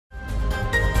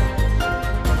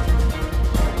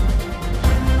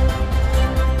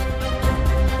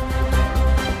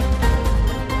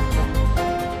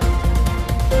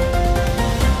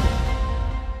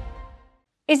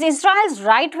Is Israel's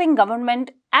right-wing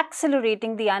government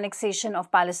accelerating the annexation of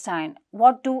Palestine?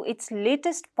 What do its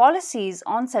latest policies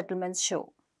on settlements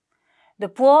show? The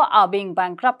poor are being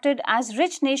bankrupted as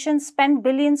rich nations spend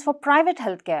billions for private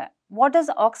healthcare. What does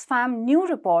Oxfam new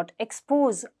report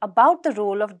expose about the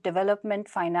role of development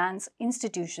finance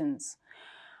institutions?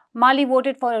 Mali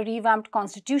voted for a revamped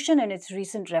constitution in its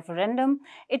recent referendum.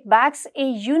 It backs a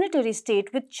unitary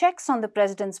state with checks on the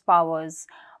president's powers.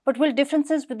 But will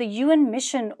differences with the UN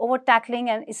mission over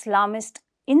tackling an Islamist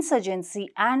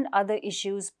insurgency and other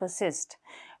issues persist?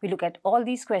 We look at all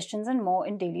these questions and more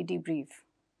in Daily Debrief.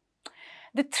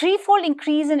 The threefold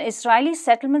increase in Israeli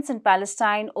settlements in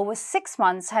Palestine over 6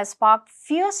 months has sparked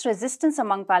fierce resistance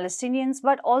among Palestinians,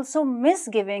 but also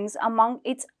misgivings among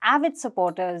its avid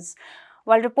supporters.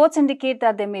 While reports indicate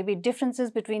that there may be differences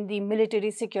between the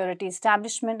military security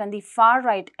establishment and the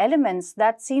far-right elements,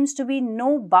 that seems to be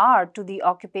no bar to the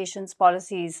occupation's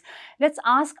policies. Let's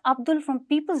ask Abdul from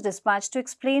People's Dispatch to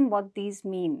explain what these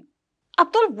mean.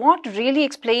 Abdul, what really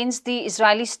explains the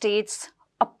Israeli state's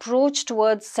approach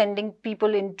towards sending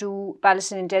people into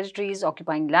Palestinian territories,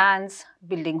 occupying lands,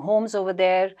 building homes over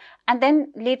there, and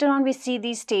then later on we see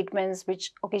these statements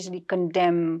which occasionally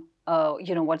condemn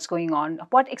what's going on.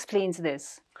 What explains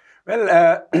this?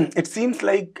 Well, it seems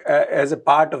like as a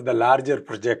part of the larger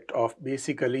project of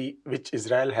basically which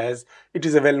Israel has, it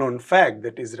is a well-known fact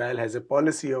that Israel has a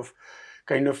policy of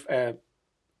kind of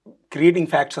creating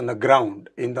facts on the ground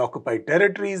in the occupied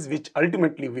territories, which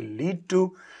ultimately will lead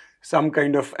to some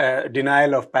kind of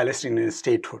denial of Palestinian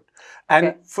statehood.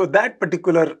 And for that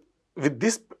particular, with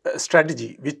this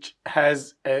strategy, which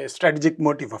has a strategic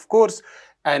motive, of course,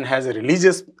 and has a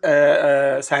religious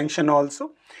sanction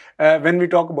also. When we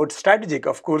talk about strategic,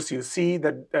 of course, you see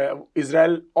that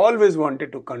Israel always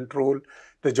wanted to control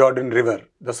the Jordan River,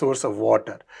 the source of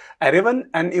water.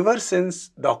 And ever since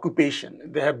the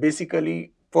occupation, they have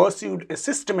basically pursued a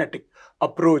systematic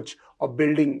approach of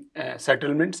building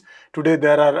settlements. Today,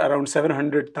 there are around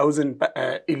 700,000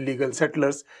 illegal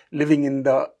settlers living in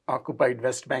the occupied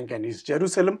West Bank and East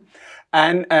Jerusalem.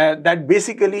 And that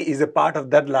basically is a part of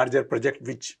that larger project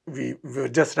which we were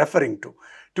just referring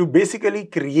to basically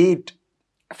create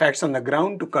facts on the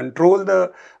ground, to control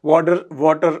the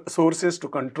water sources, to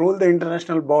control the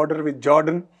international border with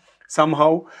Jordan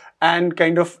somehow, and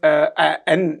kind of,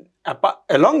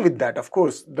 along with that, of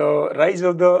course, the rise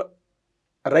of the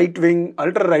right-wing,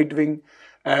 ultra-right-wing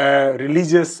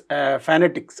religious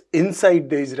fanatics inside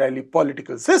the Israeli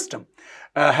political system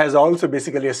has also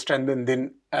basically strengthened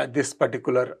in this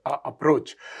particular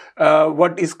approach.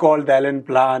 What is called the Allen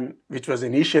Plan, which was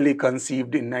initially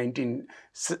conceived in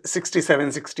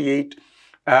 1967-68,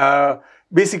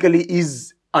 basically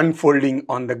is unfolding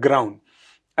on the ground.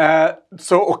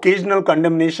 So occasional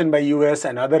condemnation by US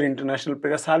and other international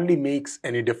players hardly makes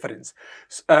any difference.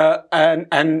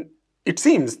 And it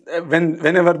seems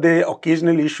whenever they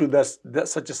occasionally issue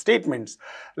such statements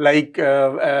like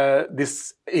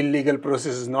this illegal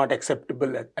process is not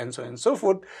acceptable and so on and so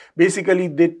forth, basically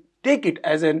they take it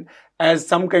as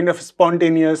some kind of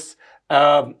spontaneous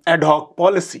ad hoc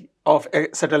policy of a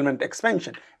settlement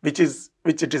expansion, which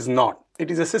it is not. It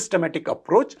is a systematic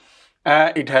approach.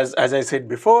 It has, as I said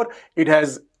before, it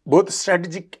has both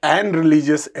strategic and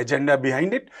religious agenda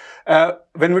behind it.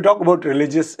 When we talk about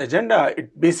religious agenda,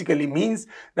 it basically means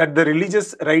that the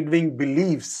religious right-wing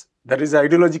believes, there is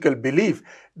ideological belief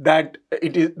that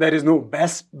there is no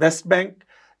West Bank.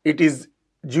 It is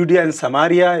Judea and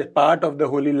Samaria, part of the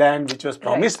Holy Land, which was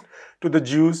promised to the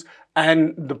Jews,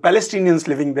 and the Palestinians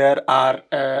living there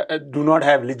do not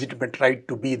have legitimate right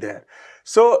to be there.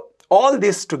 So all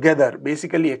this together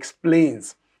basically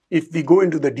explains, if we go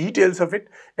into the details of it,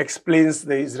 explains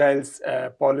the Israel's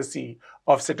policy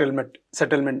of settlement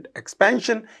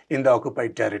expansion in the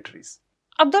occupied territories.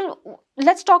 Abdul,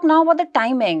 let's talk now about the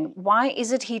timing. Why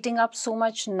is it heating up so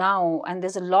much now? And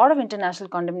there's a lot of international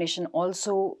condemnation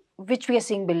also, which we are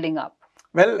seeing building up.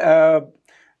 Well,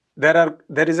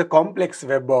 there is a complex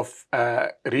web of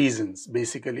reasons,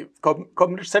 basically,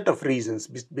 set of reasons,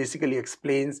 basically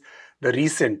explains the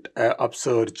recent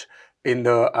upsurge in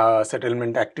the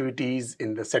settlement activities,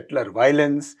 in the settler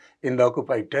violence, in the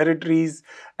occupied territories.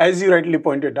 As you rightly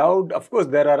pointed out, of course,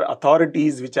 there are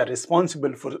authorities which are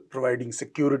responsible for providing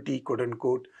security, quote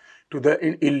unquote, to the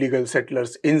illegal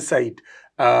settlers inside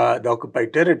the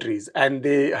occupied territories. And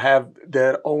they have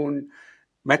their own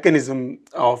mechanism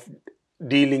of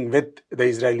dealing with the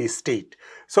Israeli state.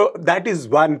 So that is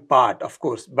one part, of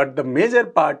course. But the major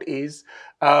part is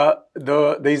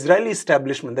the Israeli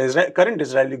establishment, the current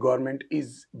Israeli government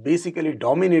is basically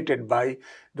dominated by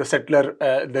the settler,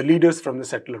 the leaders from the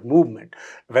settler movement.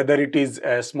 Whether it is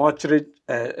Smotrich,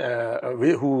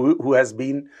 who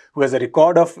has a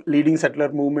record of leading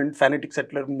settler movement, fanatic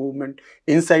settler movement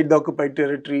inside the occupied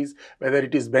territories. Whether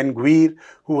it is Ben Gvir,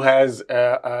 who has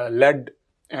led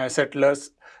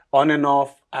settlers on and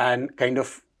off, and kind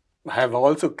of have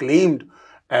also claimed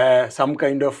some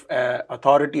kind of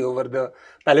authority over the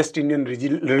Palestinian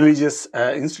religious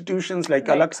institutions like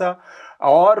Al-Aqsa,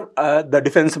 or the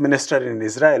defense minister in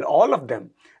Israel. All of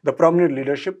them, the prominent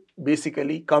leadership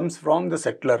basically comes from the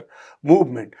settler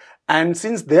movement. And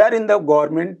since they are in the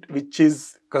government, which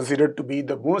is considered to be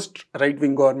the most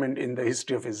right-wing government in the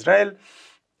history of Israel,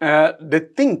 they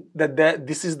think that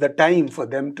this is the time for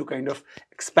them to kind of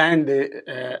expand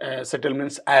the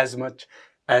settlements as much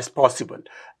as possible,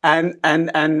 and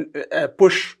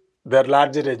push their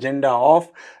larger agenda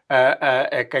of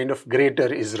a kind of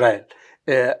greater Israel.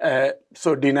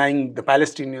 So denying the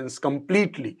Palestinians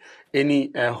completely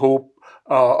any hope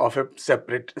of a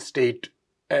separate state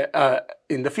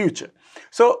in the future.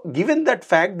 So given that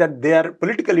fact that they are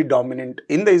politically dominant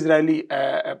in the Israeli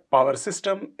power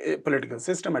system, political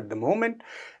system at the moment,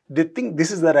 they think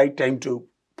this is the right time to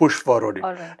push forward it.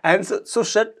 Right. And so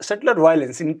settler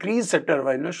violence, increased settler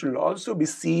violence should also be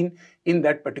seen in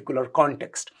that particular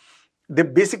context. They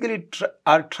basically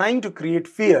are trying to create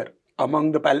fear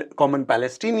among the common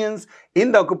Palestinians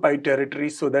in the occupied territory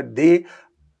so that the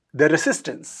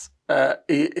resistance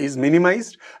is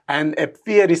minimized and a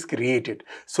fear is created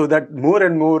so that more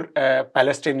and more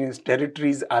Palestinian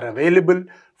territories are available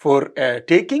for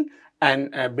taking and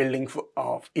building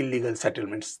of illegal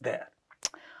settlements there.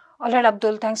 All right,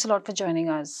 Abdul, thanks a lot for joining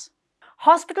us.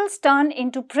 Hospitals turn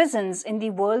into prisons in the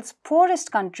world's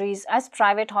poorest countries as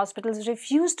private hospitals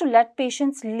refuse to let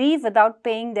patients leave without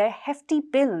paying their hefty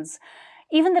bills.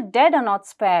 Even the dead are not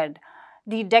spared.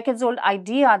 The decades-old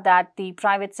idea that the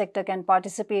private sector can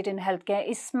participate in healthcare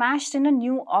is smashed in a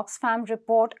new Oxfam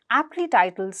report aptly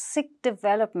titled Sick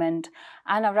Development.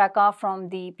 Anna Raka from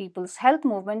the People's Health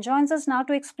Movement joins us now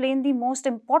to explain the most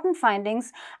important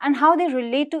findings and how they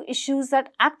relate to issues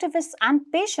that activists and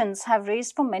patients have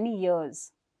raised for many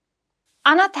years.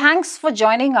 Anna, thanks for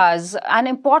joining us. An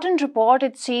important report,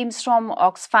 it seems, from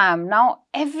Oxfam. Now,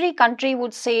 every country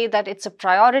would say that it's a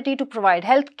priority to provide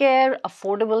healthcare,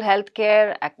 affordable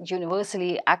healthcare,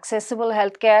 universally accessible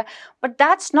healthcare. But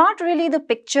that's not really the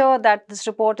picture that this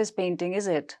report is painting, is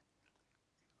it?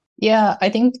 Yeah, I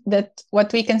think that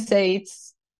what we can say,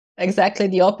 it's exactly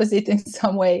the opposite in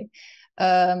some way.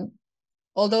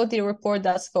 Although the report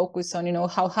does focus on,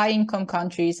 how high-income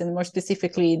countries and more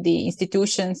specifically the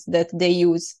institutions that they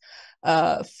use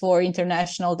for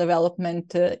international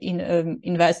development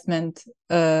investment,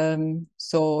 like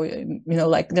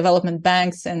development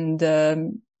banks and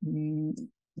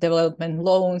development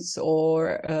loans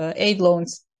or aid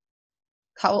loans,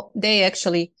 how they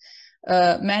actually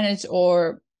manage,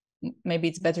 or maybe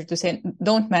it's better to say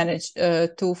don't manage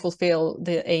to fulfill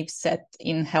the aims set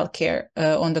in healthcare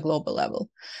on the global level.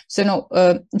 So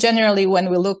generally when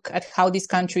we look at how these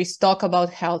countries talk about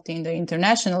health in the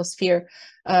international sphere,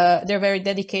 they're very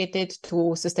dedicated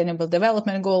to sustainable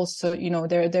development goals. So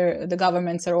the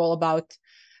governments are all about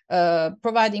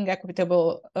providing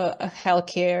equitable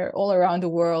healthcare all around the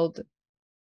world,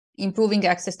 improving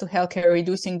access to healthcare,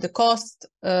 reducing the cost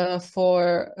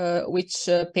for which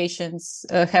patients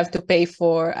have to pay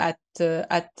for at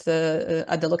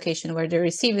the location where they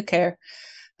receive the care,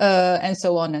 and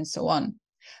so on and so on.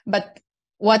 But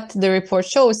what the report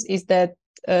shows is that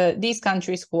these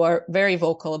countries who are very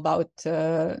vocal about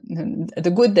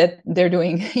the good that they're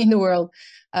doing in the world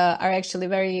are actually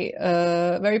very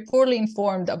poorly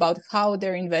informed about how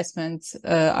their investments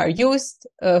are used,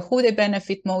 who they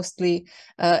benefit mostly,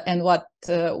 and what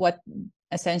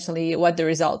essentially what the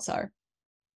results are.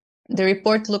 The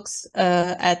report looks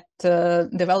at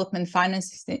development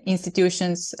finance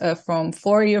institutions from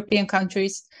 4 European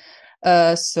countries.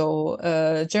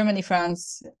 Germany,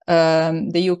 France,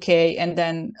 the UK, and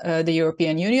then the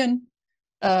European Union.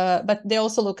 But they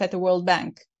also look at the World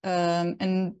Bank.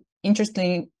 And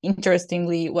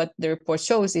interestingly, what the report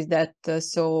shows is that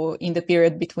in the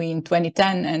period between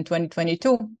 2010 and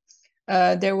 2022,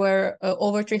 there were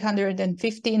over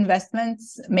 350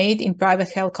 investments made in private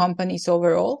health companies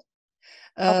overall.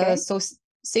 Okay. So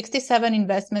 67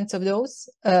 investments of those,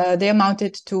 they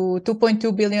amounted to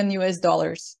 $2.2 billion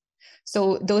US.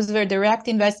 So those were direct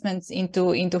investments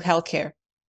into healthcare.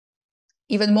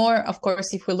 Even more, of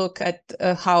course, if we look at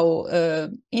how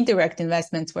indirect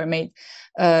investments were made,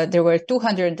 there were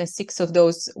 206 of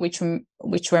those which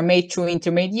were made through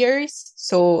intermediaries.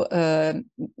 So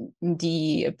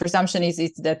the presumption is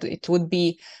that it would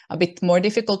be a bit more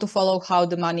difficult to follow how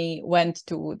the money went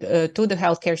to the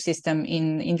healthcare system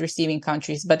in receiving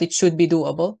countries, but it should be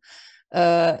doable.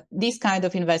 These kind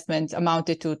of investments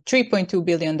amounted to $3.2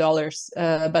 billion,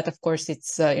 but of course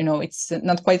it's it's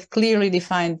not quite clearly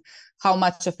defined how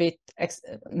much of it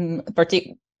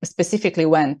specifically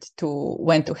went to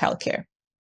healthcare.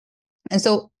 And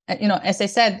so, as I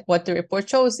said, what the report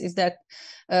shows is that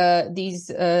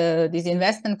these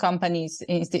investment companies,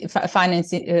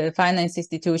 finance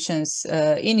institutions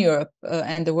in Europe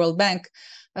and the World Bank,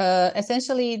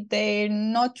 essentially they're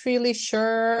not really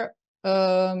sure.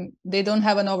 They don't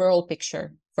have an overall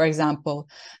picture. For example,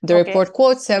 the report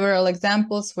quotes several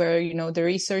examples where the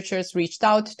researchers reached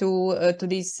out to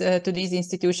these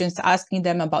institutions, asking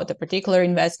them about a particular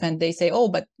investment. They say, "Oh,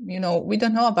 but we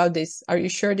don't know about this. Are you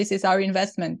sure this is our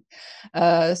investment?"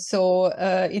 So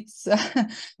it's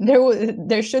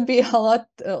there should be a lot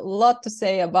to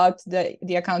say about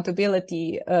the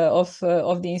accountability of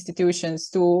the institutions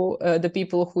to the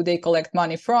people who they collect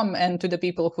money from and to the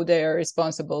people who they are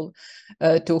responsible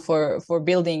to for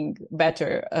building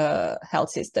better health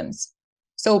systems.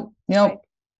 So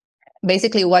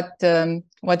basically what the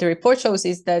report shows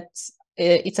is that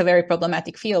it's a very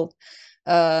problematic field.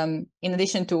 In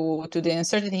addition to the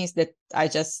uncertainties that I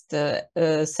just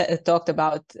talked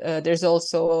about, there's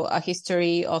also a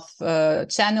history of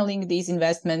channeling these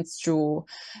investments through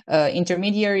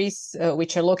intermediaries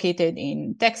which are located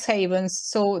in tax havens.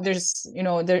 So there's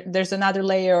there's another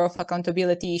layer of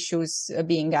accountability issues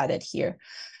being added here.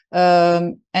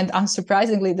 And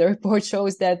unsurprisingly, the report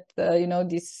shows that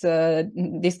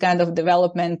this kind of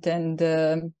development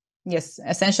and yes,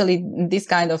 essentially this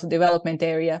kind of development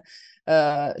area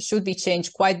should be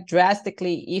changed quite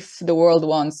drastically if the world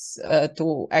wants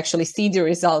to actually see the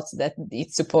results that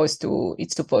it's supposed to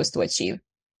achieve.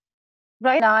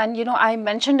 Right now, and I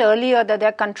mentioned earlier that there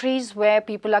are countries where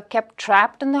people are kept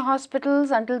trapped in the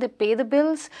hospitals until they pay the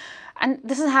bills. And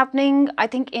this is happening, I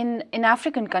think, in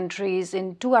African countries,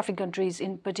 in 2 African countries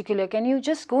in particular. Can you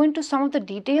just go into some of the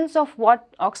details of what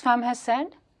Oxfam has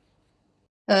said?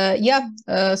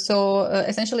 So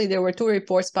essentially there were 2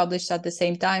 reports published at the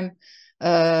same time.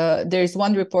 There's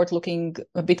one report looking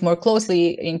a bit more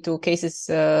closely into cases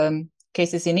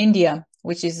in India,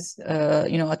 which is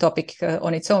a topic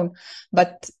on its own.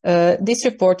 But this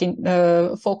report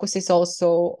focuses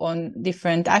also on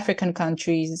different African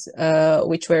countries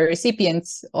which were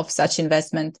recipients of such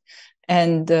investment,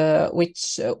 and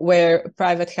where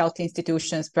private health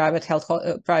institutions, private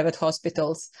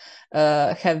hospitals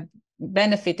have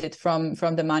benefited from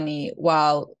the money,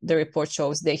 while the report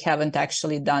shows they haven't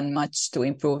actually done much to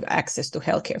improve access to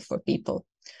healthcare for people.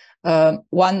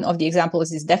 One of the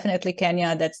examples is definitely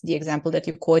Kenya. That's the example that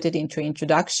you quoted in your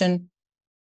introduction.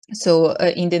 So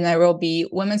in the Nairobi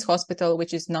Women's Hospital,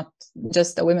 which is not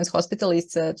just a women's hospital,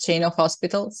 it's a chain of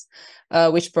hospitals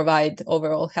which provide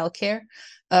overall healthcare.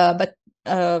 But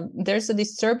there's a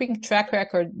disturbing track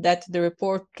record that the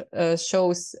report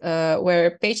shows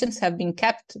where patients have been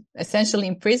kept, essentially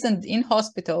imprisoned in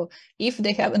hospital, if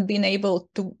they haven't been able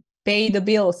to pay the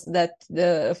bills that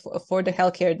for the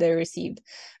healthcare they received.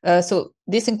 So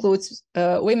this includes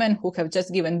women who have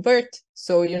just given birth.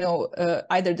 So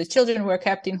either the children were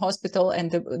kept in hospital and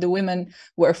the women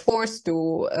were forced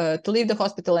to leave the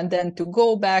hospital and then to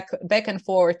go back and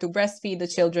forth to breastfeed the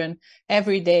children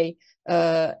every day.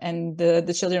 And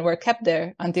the children were kept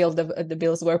there until the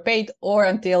bills were paid, or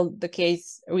until the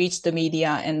case reached the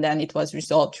media and then it was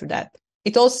resolved through that.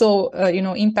 It also,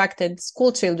 impacted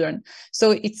school children.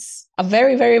 So it's a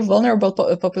very, very vulnerable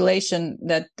population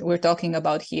that we're talking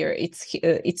about here.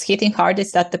 It's hitting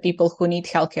hardest at the people who need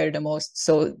healthcare the most.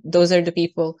 So those are the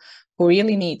people who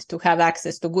really need to have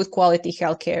access to good quality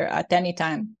healthcare at any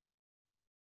time.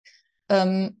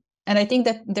 And I think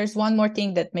that there's one more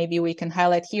thing that maybe we can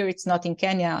highlight here. It's not in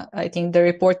Kenya. I think the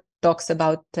report talks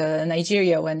about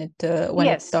Nigeria when it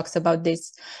talks about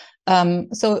this.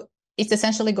 So it's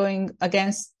essentially going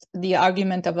against the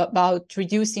argument about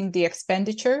reducing the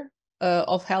expenditure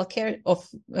of healthcare, of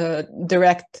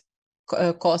direct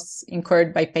costs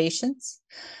incurred by patients.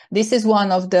 This is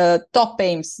one of the top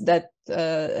aims that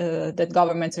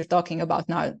governments are talking about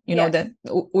now. That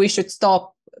we should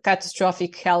stop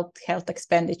catastrophic health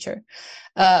expenditure.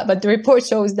 But the report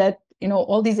shows that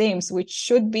all these aims, which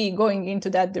should be going into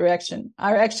that direction,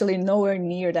 are actually nowhere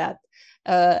near that.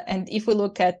 And if we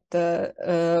look at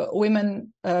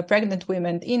pregnant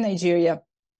women in Nigeria,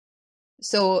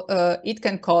 So it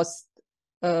can cost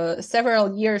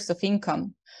several years of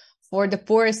income for the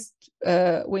poorest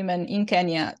women in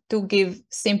Kenya to give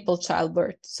simple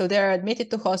childbirth. So they are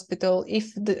admitted to hospital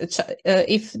if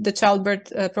the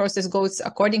childbirth process goes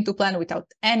according to plan without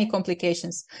any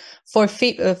complications. For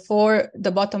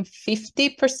the bottom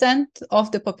 50%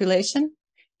 of the population,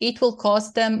 it will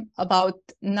cost them about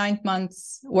 9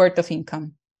 months worth of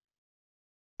income.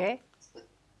 Okay.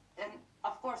 And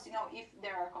of course, if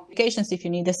there are complications, if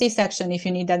you need a C-section, if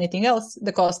you need anything else,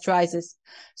 the cost rises.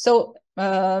 So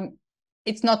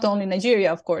it's not only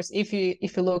Nigeria, of course. If you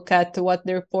look at what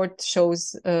the report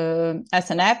shows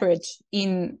as an average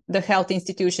in the health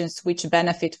institutions which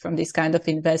benefit from this kind of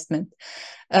investment,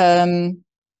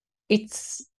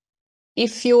 it's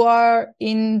if you are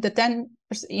in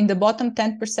the bottom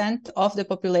 10% of the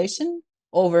population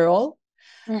overall,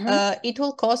 it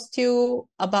will cost you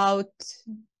about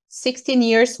 16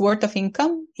 years worth of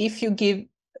income if you give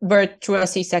birth through a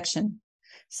C-section.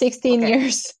 16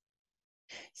 years.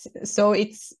 So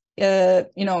it's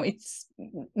it's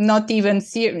not even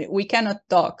serious. We cannot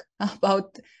talk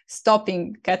about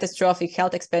stopping catastrophic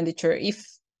health expenditure if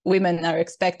women are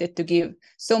expected to give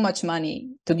so much money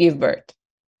to give birth.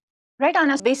 Right,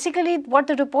 Anna. Basically, what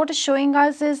the report is showing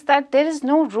us is that there is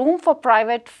no room for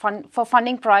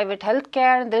funding private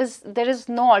healthcare. There is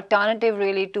no alternative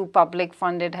really to public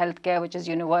funded healthcare, which is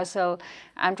universal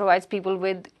and provides people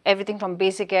with everything from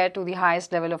basic care to the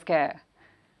highest level of care.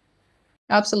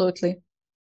 Absolutely.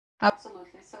 So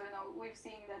we've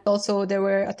seen that also there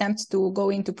were attempts to go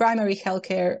into primary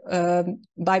healthcare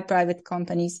by private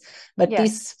companies, but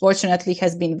this fortunately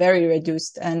has been very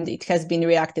reduced, and it has been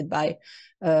reacted by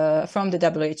from the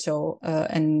WHO.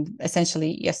 And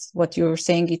essentially, yes, what you're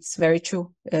saying, it's very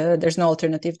true. There's no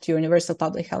alternative to universal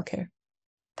public healthcare.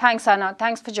 Thanks, Anna.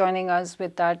 Thanks for joining us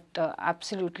with that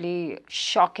absolutely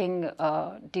shocking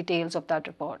details of that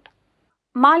report.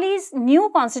 Mali's new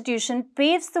constitution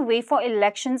paves the way for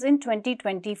elections in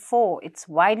 2024. It's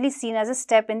widely seen as a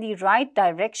step in the right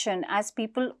direction as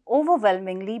people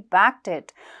overwhelmingly backed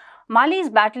it. Mali is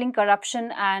battling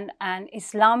corruption and an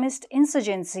Islamist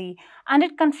insurgency, and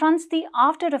it confronts the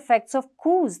after effects of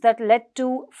coups that led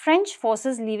to French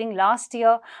forces leaving last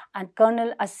year and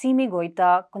Colonel Assimi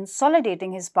Goïta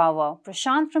consolidating his power.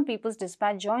 Prashant from People's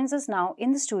Dispatch joins us now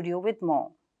in the studio with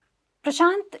more.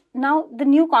 Prashant, now the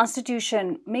new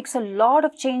constitution makes a lot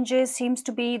of changes. Seems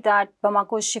to be that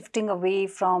Bamako is shifting away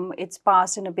from its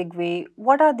past in a big way.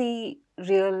 What are the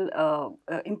real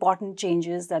important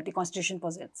changes that the constitution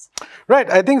posits? Right,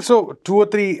 I think so. 2 or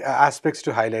 3 aspects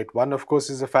to highlight. One, of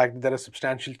course, is the fact that there are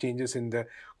substantial changes in the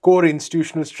core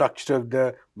institutional structure of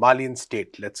the Malian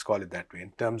state, let's call it that way,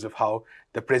 in terms of how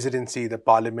the presidency, the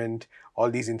parliament, all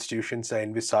these institutions are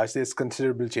envisaged. There's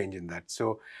considerable change in that.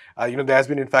 So, there has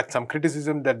been, in fact, some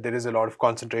criticism that there is a lot of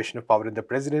concentration of power in the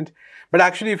president. But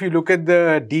actually, if you look at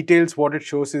the details, what it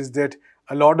shows is that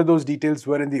a lot of those details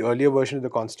were in the earlier version of the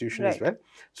constitution as well.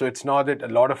 So it's not that a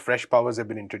lot of fresh powers have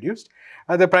been introduced.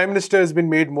 The prime minister has been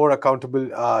made more accountable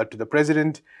to the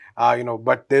president,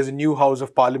 but there's a new house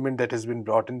of parliament that has been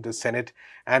brought into the Senate.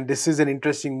 And this is an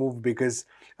interesting move because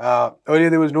earlier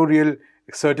there was no real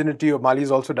certainty of Mali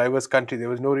is also a diverse country. There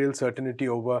was no real certainty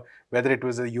over whether it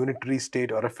was a unitary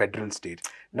state or a federal state.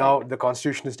 Now the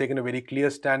constitution has taken a very clear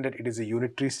stand that it is a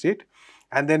unitary state.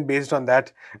 And then based on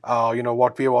that,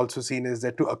 what we have also seen is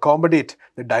that to accommodate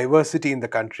the diversity in the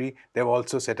country, they've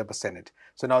also set up a Senate.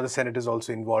 So now the Senate is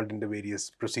also involved in the various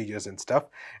procedures and stuff.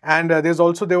 And they've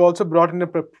also brought in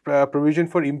a provision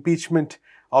for impeachment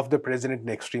of the president in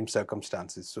extreme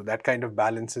circumstances. So that kind of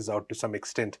balances out to some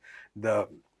extent the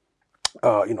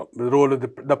the role of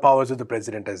the powers of the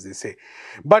president, as they say.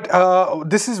 But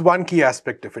this is one key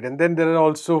aspect of it. And then there are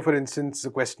also, for instance, the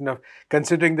question of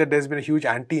considering that there's been a huge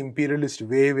anti-imperialist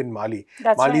wave in Mali.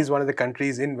 Mali is one of the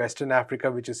countries in Western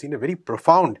Africa which has seen a very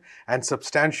profound and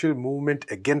substantial movement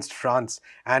against France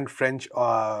and French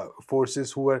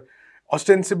forces who were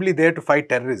ostensibly there to fight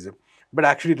terrorism, but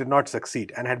actually did not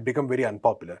succeed and had become very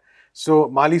unpopular. So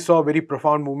Mali saw a very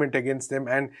profound movement against them,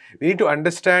 and we need to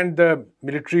understand the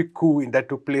military coup that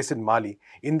took place in Mali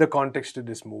in the context of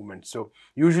this movement. So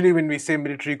usually when we say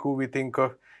military coup, we think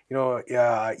of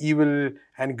evil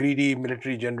and greedy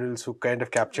military generals who kind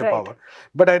of capture power.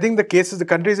 But I think the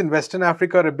countries in Western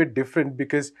Africa are a bit different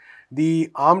because the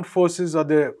armed forces or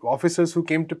the officers who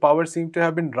came to power seem to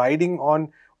have been riding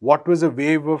on what was a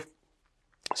wave of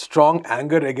strong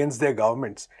anger against their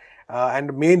governments. And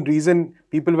the main reason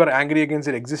people were angry against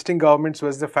their existing governments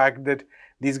was the fact that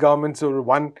these governments were,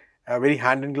 one, very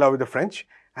hand in glove with the French,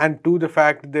 and two, the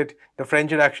fact that the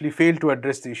French had actually failed to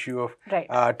address the issue of Right.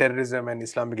 terrorism and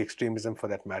Islamic extremism for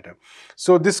that matter.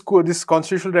 So this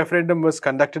constitutional referendum was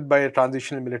conducted by a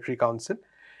transitional military council,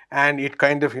 and it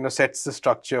kind of sets the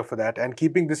structure for that. And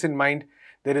keeping this in mind,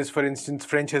 there is, for instance,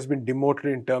 French has been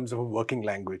demoted in terms of a working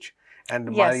language, and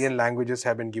the Yes. Malian languages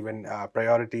have been given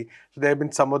priority. So there have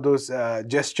been some of those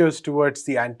gestures towards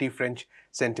the anti-French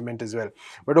sentiment as well.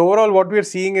 But overall, what we are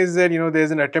seeing is that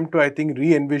there's an attempt to, I think,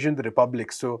 re-envision the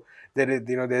republic. So there is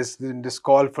there's this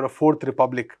call for a fourth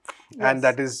republic, and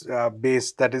that is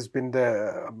that has been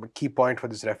the key point for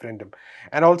this referendum.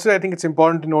 And also, I think it's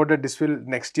important to note that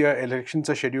next year elections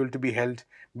are scheduled to be held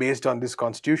based on this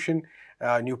constitution.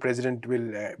 New president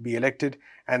will be elected,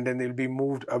 and then they'll be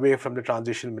moved away from the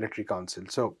transitional military council.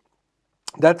 So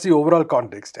that's the overall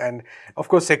context. And of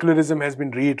course, secularism has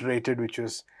been reiterated, which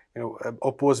was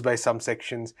opposed by some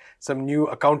sections. Some new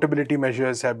accountability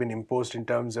measures have been imposed in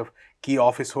terms of key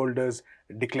office holders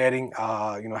declaring,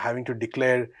 having to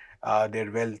declare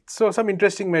their wealth. So some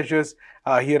interesting measures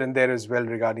here and there as well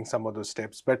regarding some of those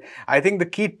steps. But I think the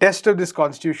key test of this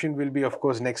constitution will be, of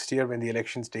course, next year when the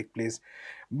elections take place.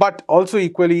 But also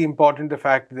equally important, the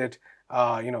fact that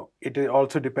it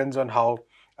also depends on how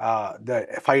the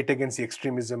fight against the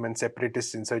extremism and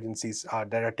separatist insurgencies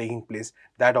that are taking place,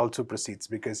 that also proceeds.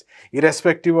 Because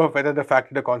irrespective of whether the fact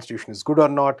that the constitution is good or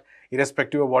not,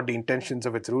 irrespective of what the intentions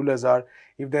of its rulers are,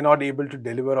 if they're not able to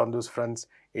deliver on those fronts,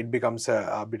 it becomes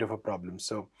a bit of a problem.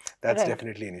 So that's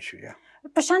definitely an issue, yeah.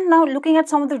 Prashant, now looking at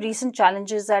some of the recent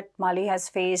challenges that Mali has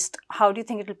faced, how do you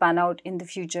think it will pan out in the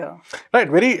future? Right,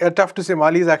 very tough to say.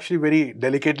 Mali is actually very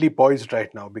delicately poised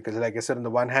right now because, like I said, on the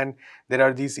one hand, there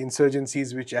are these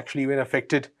insurgencies which actually even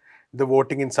affected the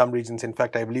voting in some regions. In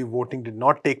fact, I believe voting did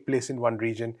not take place in one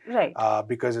region. Right.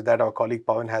 Because of that, our colleague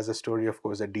Pawan has a story, of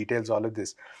course, that details all of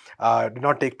this. Did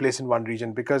not take place in one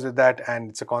region because of that, and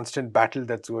it's a constant battle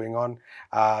that's going on.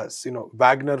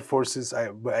 Wagner forces,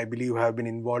 I believe, have been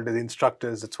involved as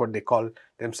instructors. That's what they call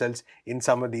themselves in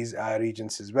some of these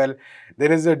regions as well.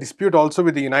 There is a dispute also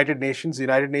with the United Nations. The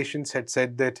United Nations had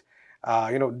said that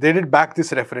they did back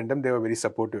this referendum. They were very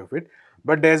supportive of it.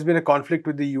 But there's been a conflict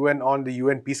with the UN on the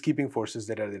UN peacekeeping forces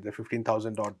that are there, the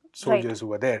 15,000 odd soldiers who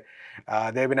were there.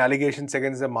 There have been allegations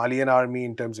against the Malian army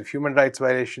in terms of human rights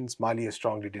violations. Mali has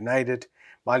strongly denied it.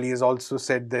 Mali has also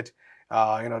said that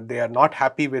they are not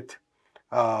happy with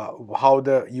how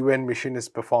the UN mission is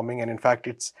performing, and in fact,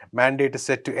 its mandate is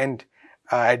set to end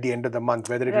at the end of the month.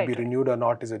 Whether it will be renewed or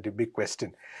not is a big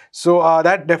question. So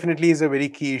that definitely is a very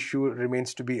key issue,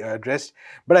 remains to be addressed.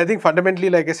 But I think fundamentally,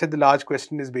 like I said, the large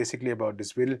question is basically about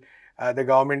this. Will the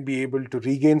government be able to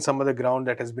regain some of the ground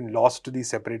that has been lost to these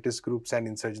separatist groups and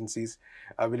insurgencies?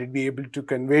 Will it be able to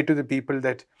convey to the people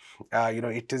that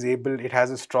it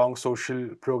has a strong social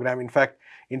program? In fact,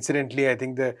 incidentally, I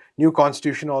think the new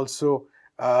constitution also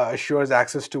assures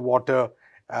access to water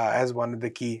as one of the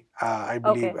key, I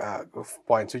believe,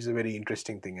 points, which is a very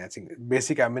interesting thing. I think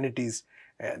basic amenities,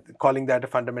 calling that a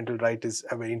fundamental right is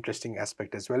a very interesting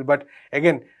aspect as well. But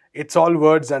again, it's all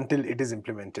words until it is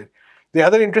implemented. The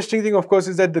other interesting thing, of course,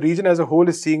 is that the region as a whole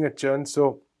is seeing a churn.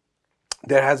 So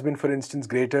there has been, for instance,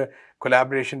 greater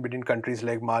collaboration between countries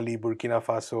like Mali, Burkina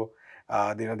Faso.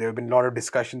 There have been a lot of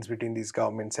discussions between these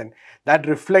governments, and that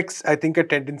reflects, I think, a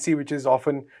tendency which is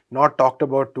often not talked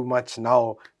about too much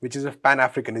now, which is of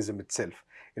Pan-Africanism itself.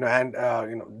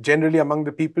 Generally among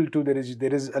the people too, there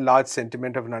is a large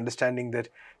sentiment of an understanding that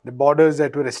the borders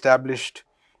that were established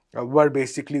were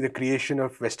basically the creation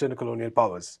of Western colonial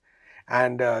powers,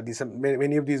 and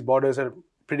many of these borders are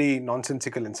pretty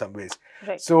nonsensical in some ways.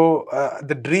 Right. So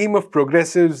the dream of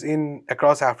progressives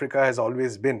across Africa has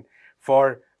always been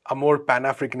for a more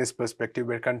Pan-Africanist perspective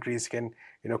where countries can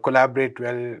collaborate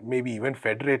well, maybe even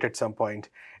federate at some point,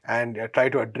 and try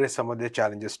to address some of their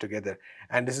challenges together.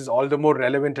 And this is all the more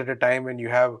relevant at a time when you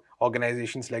have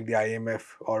organizations like the IMF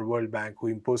or World Bank who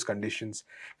impose conditions.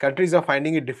 Countries are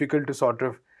finding it difficult to sort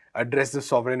of address the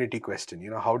sovereignty question.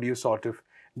 How do you sort of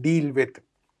deal with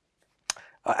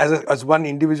as one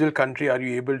individual country, are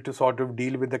you able to sort of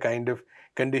deal with the kind of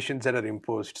conditions that are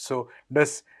imposed? So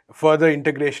does further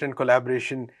integration and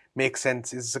collaboration make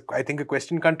sense is, I think, a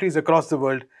question countries across the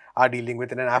world are dealing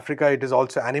with. And in Africa, it is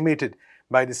also animated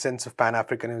by the sense of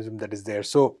Pan-Africanism that is there.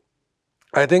 So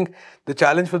I think the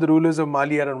challenge for the rulers of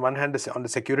Mali are, on one hand, on the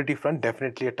security front,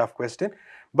 definitely a tough question.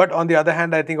 But on the other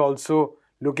hand, I think also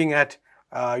looking at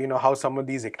how some of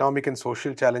these economic and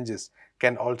social challenges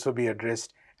can also be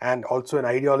addressed, and also an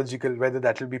ideological, whether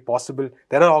that will be possible.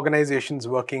 There are organizations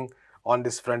working on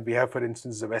this front. We have, for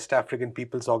instance, the West African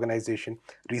People's Organization,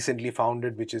 recently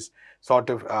founded, which is sort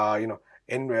of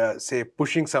in, say,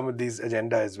 pushing some of these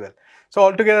agenda as well. So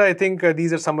altogether, I think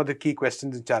these are some of the key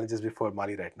questions and challenges before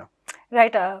Mali right now.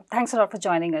 Right. Thanks a lot for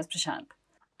joining us, Prashant.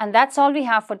 And that's all we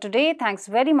have for today. Thanks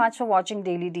very much for watching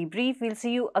Daily Debrief. We'll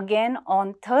see you again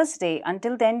on Thursday.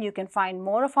 Until then, you can find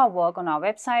more of our work on our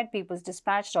website,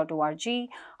 peoplesdispatch.org,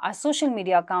 our social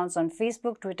media accounts on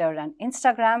Facebook, Twitter, and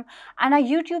Instagram, and our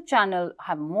YouTube channel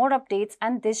have more updates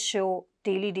and this show,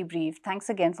 Daily Debrief. Thanks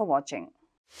again for watching.